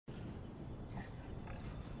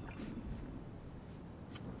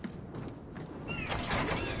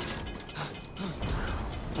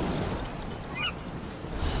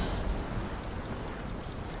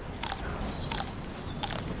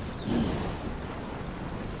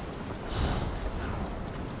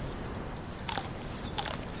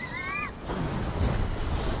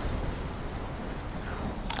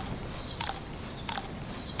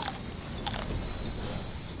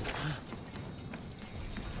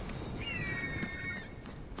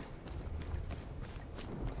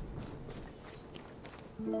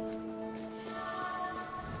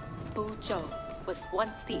Zhou was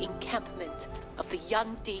once the encampment of the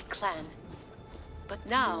Yangdi clan. But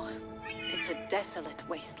now, it's a desolate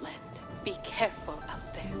wasteland. Be careful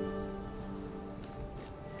out there.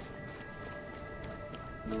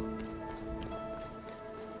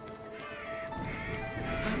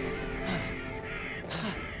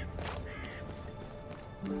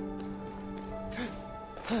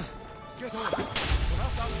 Get on.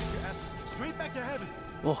 Without down your ass straight back to heaven.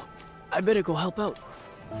 Well, I better go help out.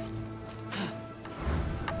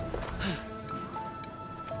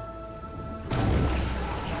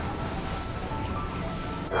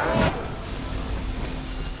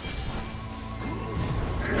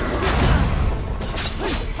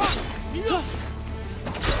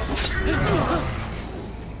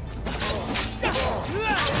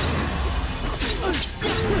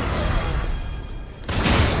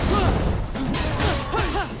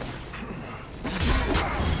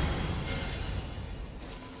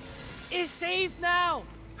 It's safe now!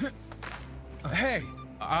 Hey,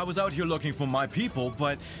 I was out here looking for my people,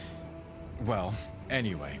 but... Well,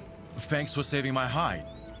 anyway. Thanks for saving my hide.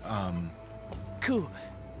 Cool.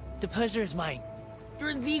 The pleasure is mine.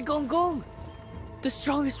 You're the Gong Gong! The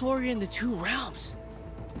strongest warrior in the two realms.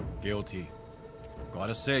 Guilty.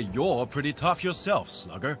 Gotta say, you're pretty tough yourself,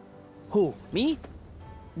 slugger. Who, me?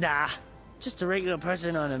 Nah, just a regular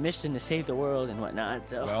person on a mission to save the world and whatnot,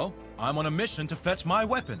 so... Well, I'm on a mission to fetch my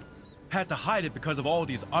weapon. Had to hide it because of all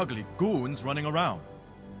these ugly goons running around.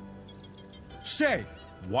 Say,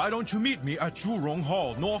 why don't you meet me at Zhu Rong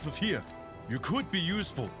Hall, north of here? You could be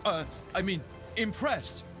useful.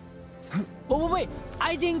 Impressed. Wait,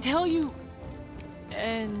 I didn't tell you!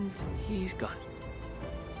 And he's gone.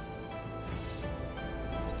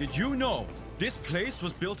 Did you know this place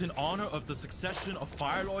was built in honor of the succession of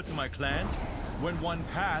Fire Lords in my clan? When one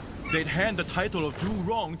passed, they'd hand the title of Zhu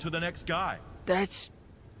Rong to the next guy. That's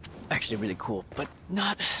actually really cool, but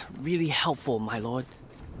not really helpful, my lord.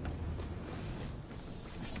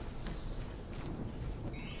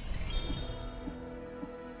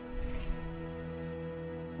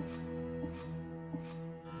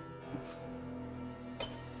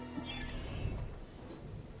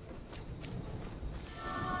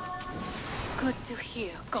 Good to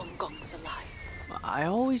hear Gong Gong's alive. I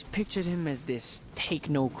always pictured him as this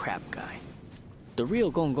take-no-crap guy. The real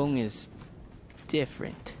Gong Gong is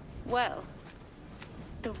different. Well,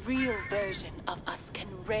 the real version of us can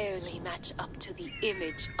rarely match up to the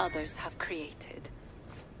image others have created.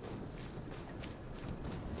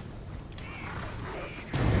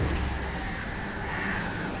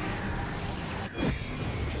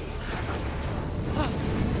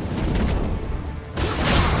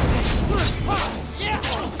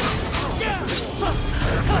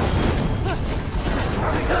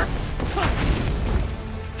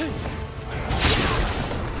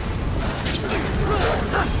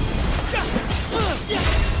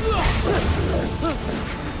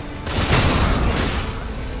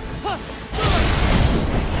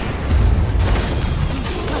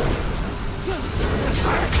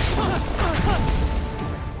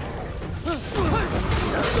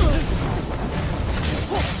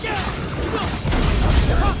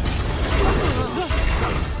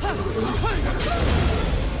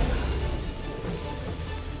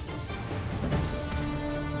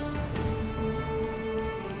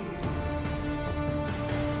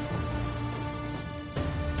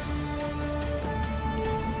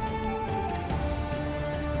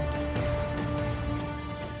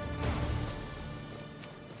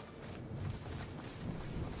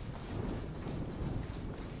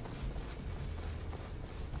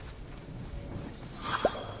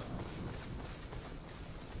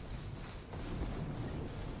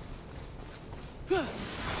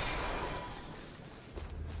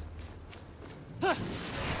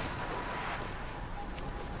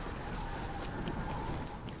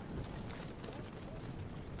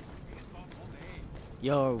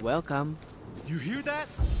 You're welcome. You hear that?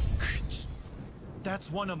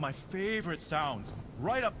 That's one of my favorite sounds.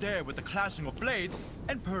 Right up there with the clashing of blades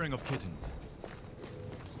and purring of kittens.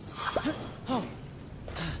 Oh.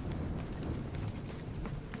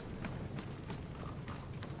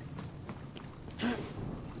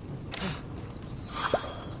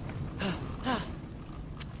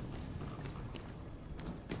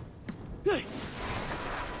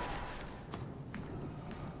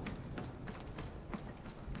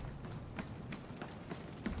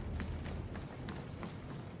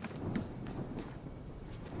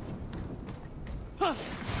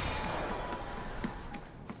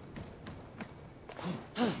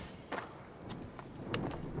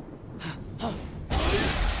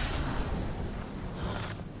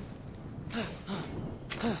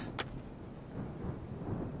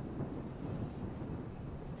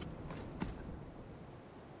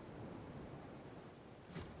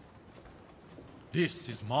 This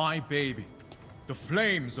is my baby. The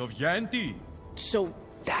flames of Yandi. So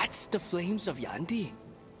that's the flames of Yandi?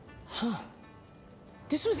 Huh.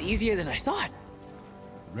 This was easier than I thought.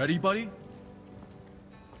 Ready, buddy?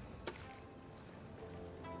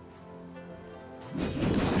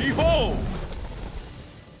 Behold!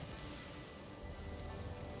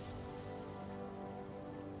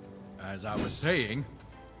 As I was saying,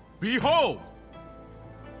 behold!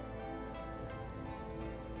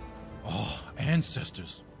 Oh,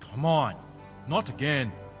 ancestors, come on. Not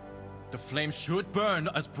again. The flames should burn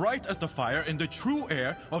as bright as the fire in the true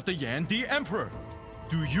heir of the Yandi Emperor.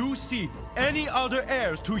 Do you see any other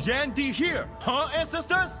heirs to Yandi here, huh,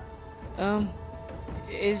 ancestors?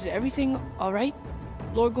 Is everything alright,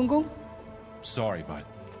 Lord Gong Gong? Sorry, but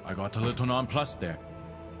I got a little nonplussed there.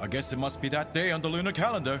 I guess it must be that day on the lunar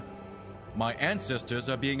calendar. My ancestors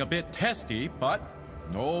are being a bit testy, but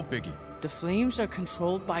no biggie. The flames are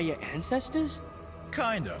controlled by your ancestors?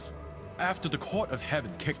 Kind of. After the court of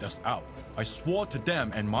heaven kicked us out, I swore to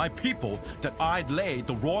them and my people that I'd lay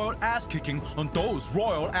the royal ass-kicking on those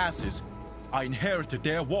royal asses. I inherited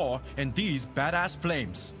their war and these badass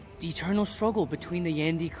flames. The eternal struggle between the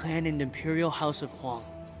Yandi clan and the Imperial House of Huang.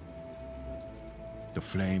 The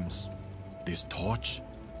flames, this torch,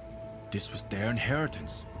 this was their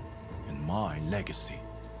inheritance and my legacy.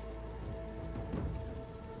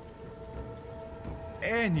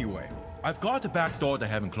 Anyway, I've got the back door to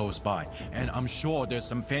heaven close by, and I'm sure there's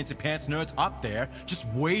some fancy pants nerds up there just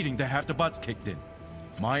waiting to have the butts kicked in.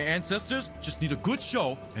 My ancestors just need a good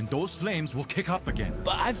show, and those flames will kick up again.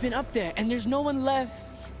 But I've been up there, and there's no one left.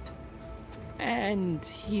 And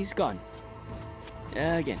he's gone.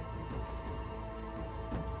 Again.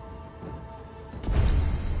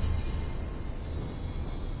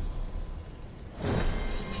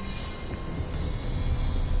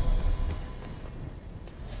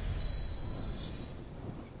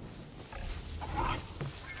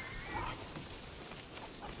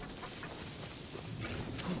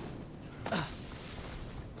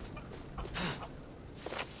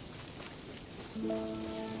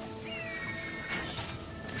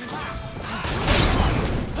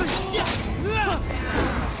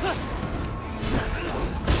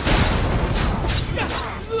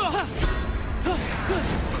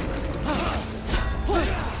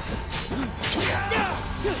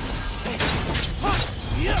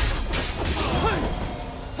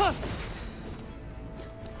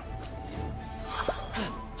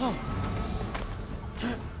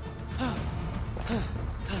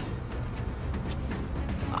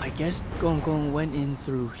 I guess Gong Gong went in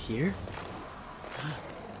through here?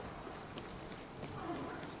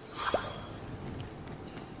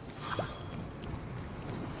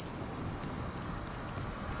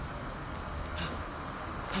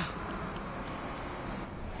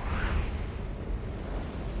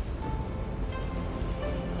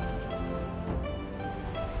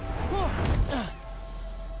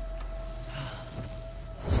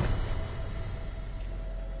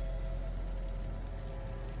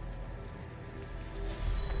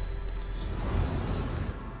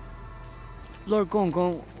 Lord Gong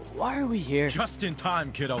Gong, why are we here? Just in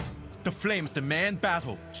time, kiddo. The flames demand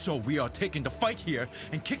battle, so we are taking the fight here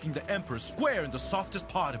and kicking the Emperor square in the softest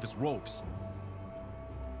part of his robes.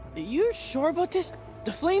 You're sure about this?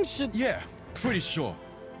 The flames should... Yeah, pretty sure.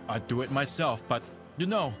 I'd do it myself, but, you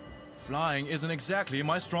know, flying isn't exactly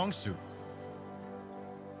my strong suit.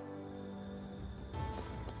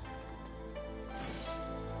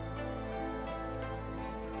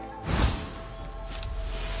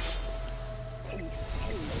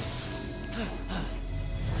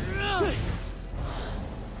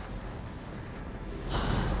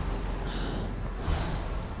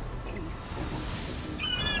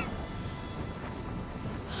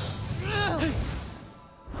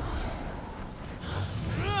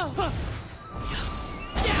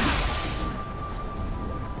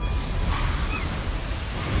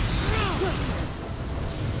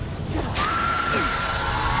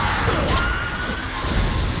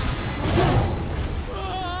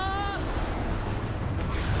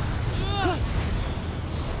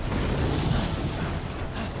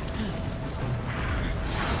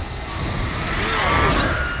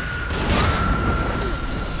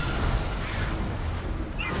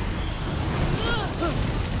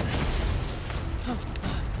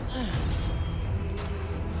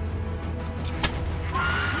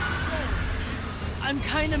 I'm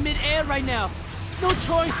kinda mid-air right now. No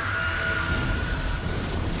choice.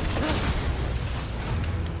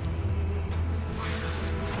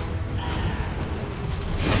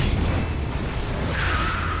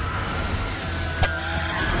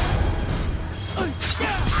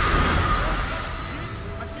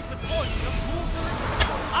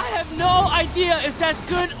 idea if that's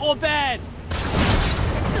good or bad.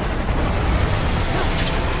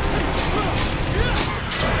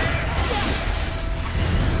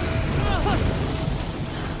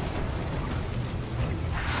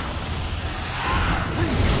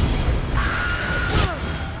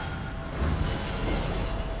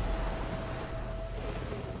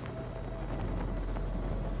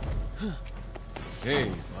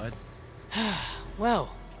 Hey, bud. Well,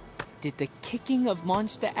 did the kicking of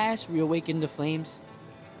monster ass reawaken the flames?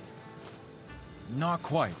 Not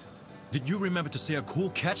quite. Did you remember to say a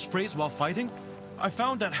cool catchphrase while fighting? I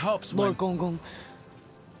found that helps when... Lord Gong Gong,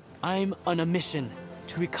 I'm on a mission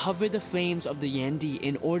to recover the flames of the Yandi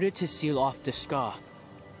in order to seal off the scar.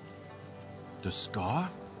 The scar?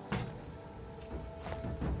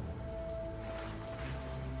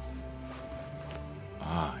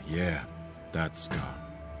 Ah, yeah. That scar.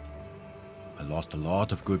 I lost a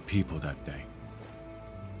lot of good people that day.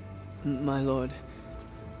 My lord,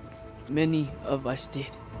 many of us did.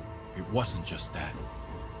 It wasn't just that.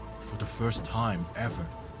 For the first time ever,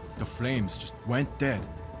 the flames just went dead.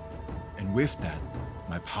 And with that,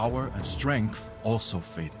 my power and strength also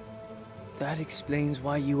faded. That explains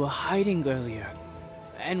why you were hiding earlier.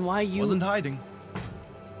 And why you... Wasn't hiding.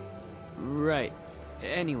 Right.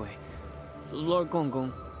 Anyway, Lord Gong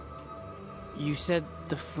Gong, you said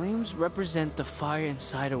the flames represent the fire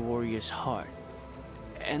inside a warrior's heart.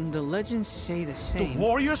 And the legends say the same. The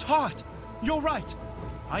warrior's heart! You're right!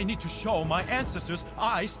 I need to show my ancestors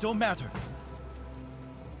I still matter.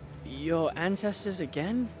 Your ancestors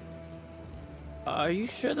again? Are you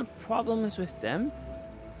sure the problem is with them?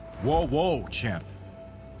 Whoa, whoa, champ.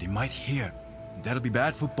 They might hear. That'll be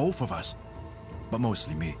bad for both of us. But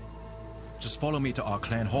mostly me. Just follow me to our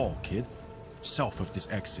clan hall, kid. South of this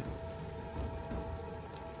exit.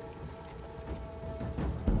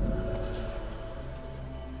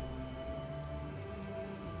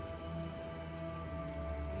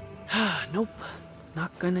 Nope.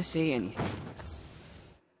 Not gonna say anything.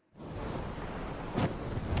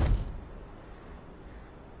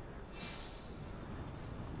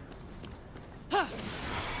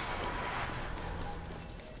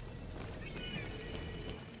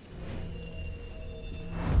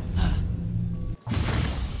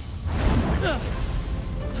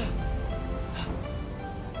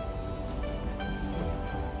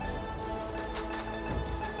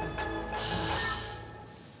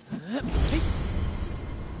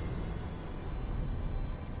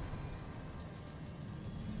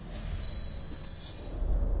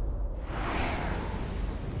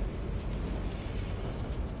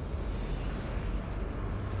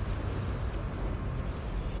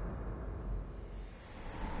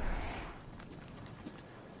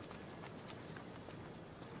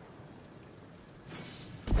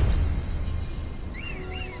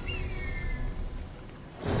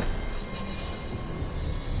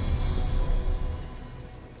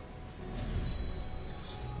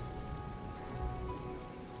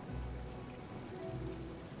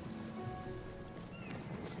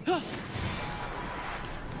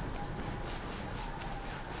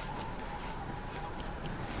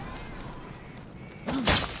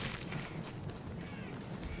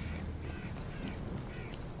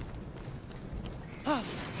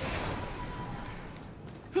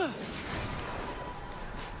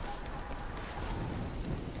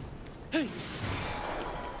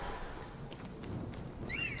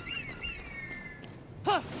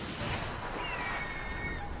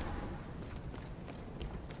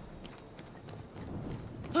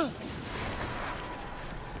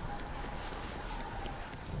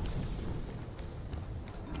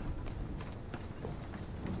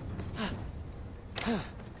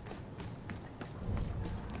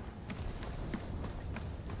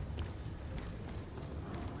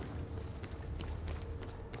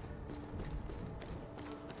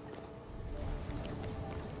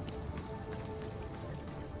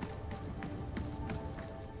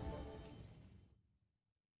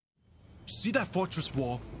 See that fortress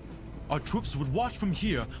wall? Our troops would watch from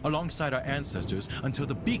here alongside our ancestors until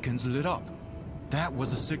the beacons lit up. That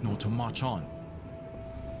was a signal to march on.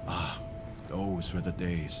 Ah, those were the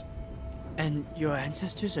days. And your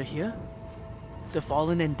ancestors are here? The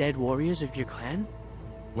fallen and dead warriors of your clan?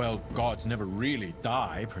 Well, gods never really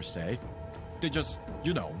die, per se. They just,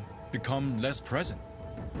 you know, become less present.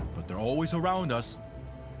 But they're always around us,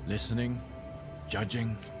 listening,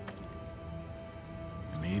 judging.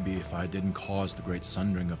 Maybe if I didn't cause the great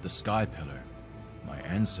sundering of the Sky Pillar, my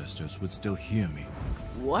ancestors would still hear me.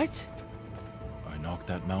 What? I knocked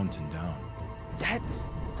that mountain down. That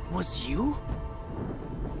was you?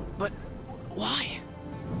 But why?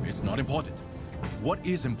 It's not important. What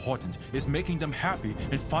is important is making them happy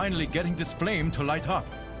and finally getting this flame to light up.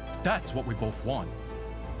 That's what we both want.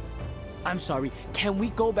 I'm sorry, can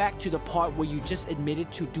we go back to the part where you just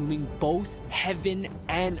admitted to dooming both heaven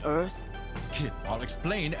and earth? Kid, I'll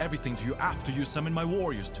explain everything to you after you summon my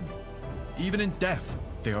warriors to me. Even in death,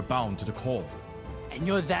 they are bound to the call. And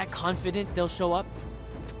you're that confident they'll show up?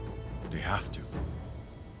 They have to.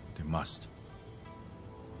 They must.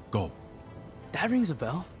 Go. That rings a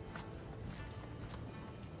bell.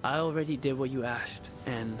 I already did what you asked,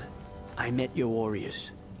 and I met your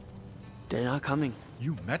warriors. They're not coming.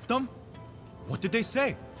 You met them? What did they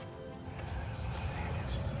say?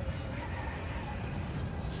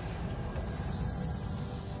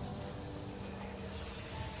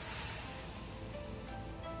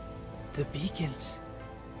 The beacons...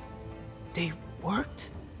 they worked?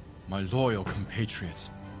 My loyal compatriots,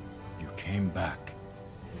 you came back.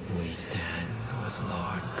 We stand with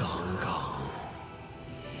Lord Gong Gong.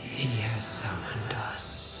 He has summoned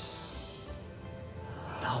us.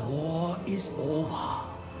 The war is over.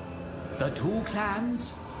 The two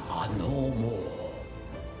clans are no more.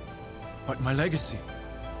 But my legacy...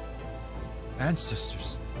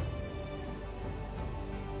 ancestors...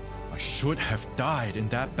 I should have died in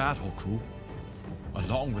that battle, Ku.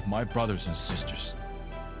 Along with my brothers and sisters.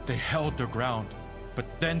 They held their ground, but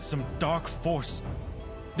then some dark force...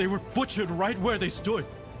 They were butchered right where they stood.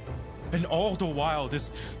 And all the while,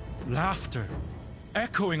 this laughter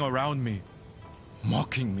echoing around me,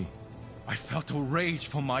 mocking me. I felt a rage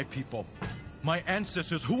for my people, my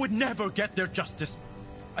ancestors who would never get their justice.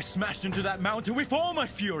 I smashed into that mountain with all my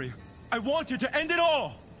fury. I wanted to end it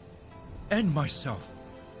all. End myself.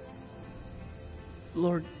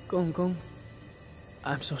 Lord Gong Gong,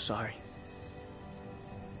 I'm so sorry.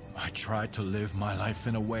 I tried to live my life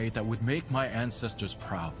in a way that would make my ancestors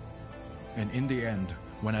proud. And in the end,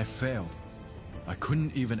 when I failed, I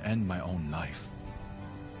couldn't even end my own life.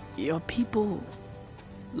 Your people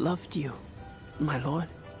loved you, my lord.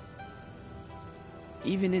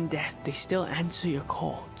 Even in death, they still answer your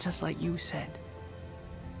call, just like you said.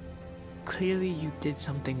 Clearly you did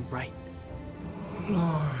something right.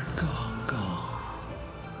 Lord Gong Gong,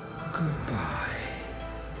 goodbye.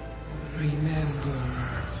 Remember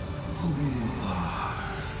who you are.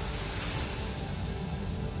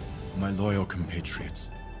 My loyal compatriots,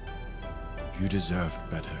 you deserved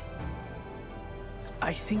better.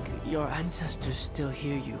 I think your ancestors still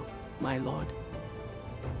hear you, my lord.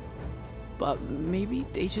 But maybe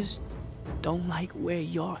they just don't like where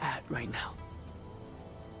you're at right now.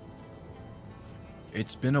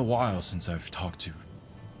 It's been a while since I've talked to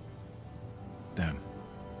them.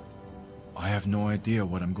 I have no idea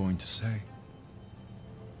what I'm going to say.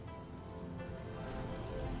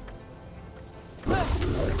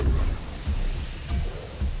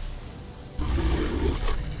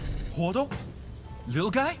 Hordo? Little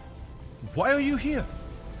guy? Why are you here?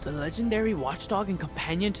 The legendary watchdog and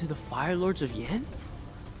companion to the Fire Lords of Yan?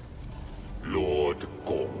 Lord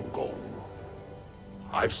Gong Gong,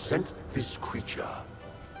 I've sent this creature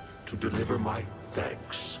to deliver my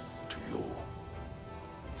thanks to you.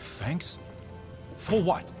 Thanks? For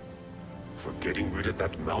what? For getting rid of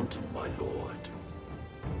that mountain, my lord.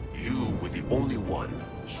 You were the only one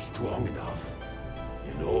strong enough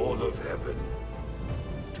in all of heaven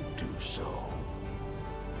to do so.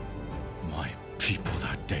 My people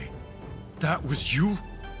that day. That was you?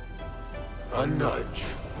 A nudge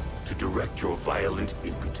to direct your violent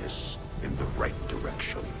impetus in the right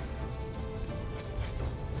direction.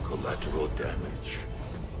 Collateral damage,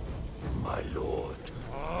 my lord.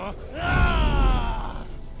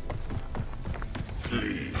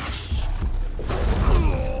 Please.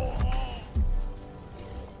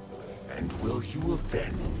 And will you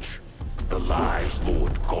avenge the lies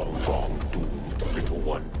Lord Gong Gong doomed, little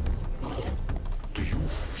one? Do you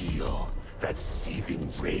feel that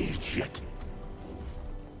seething rage yet?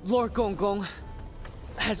 Lord Gong Gong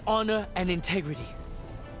has honor and integrity.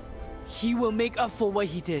 He will make up for what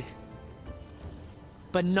he did.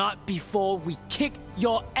 But not before we kick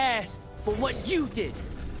your ass for what you did.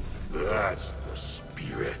 That's the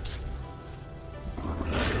spirit.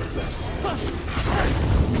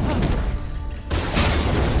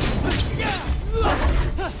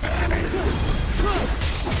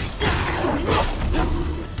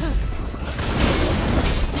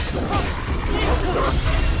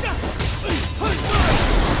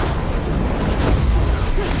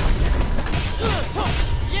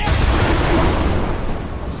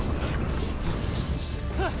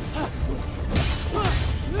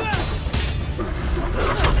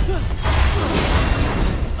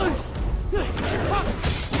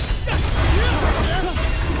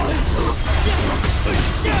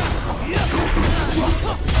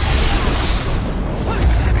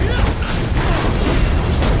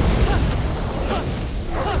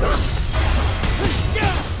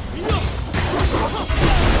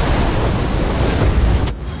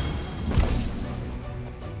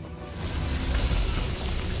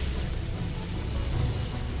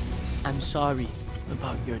 I'm sorry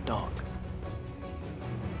about your dog.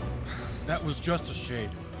 That was just a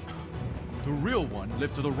shade. The real one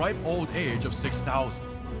lived to the ripe old age of 6,000.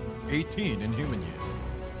 18 in human years.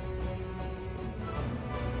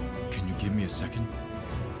 Can you give me a second?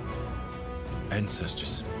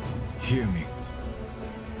 Ancestors, hear me.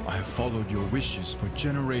 I have followed your wishes for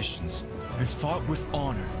generations and fought with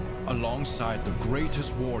honor alongside the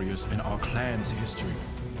greatest warriors in our clan's history.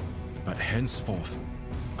 But henceforth,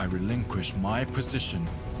 I relinquish my position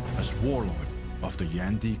as warlord of the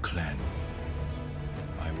Yandi clan.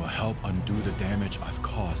 I will help undo the damage I've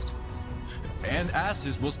caused. And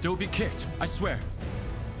asses will still be kicked, I swear.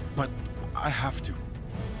 But I have to.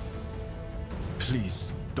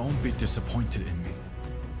 Please, don't be disappointed in me.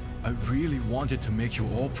 I really wanted to make you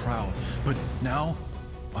all proud, but now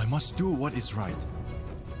I must do what is right.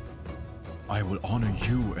 I will honor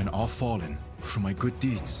you and our fallen through my good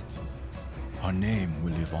deeds. Our name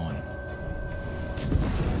will live on.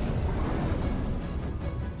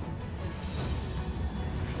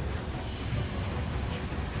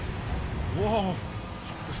 Whoa!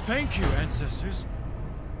 Thank you, ancestors.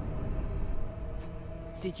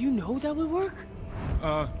 Did you know that would work?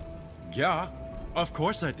 Yeah, of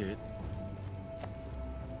course I did.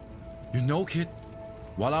 You know, kid,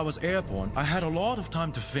 while I was airborne, I had a lot of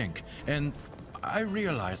time to think, and I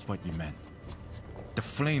realized what you meant. The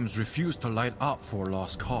flames refused to light up for a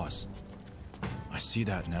lost cause. I see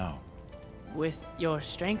that now. With your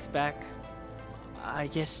strength back, I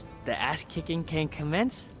guess the ass-kicking can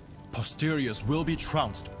commence? Posterius will be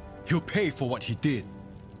trounced. He'll pay for what he did.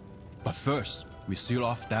 But first, we seal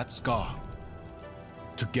off that scar.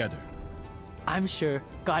 Together. I'm sure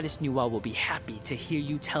Goddess Nuwa will be happy to hear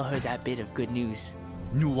you tell her that bit of good news.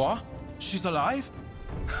 Nuwa? She's alive?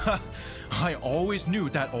 I always knew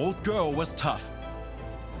that old girl was tough.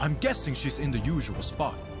 I'm guessing she's in the usual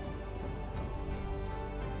spot.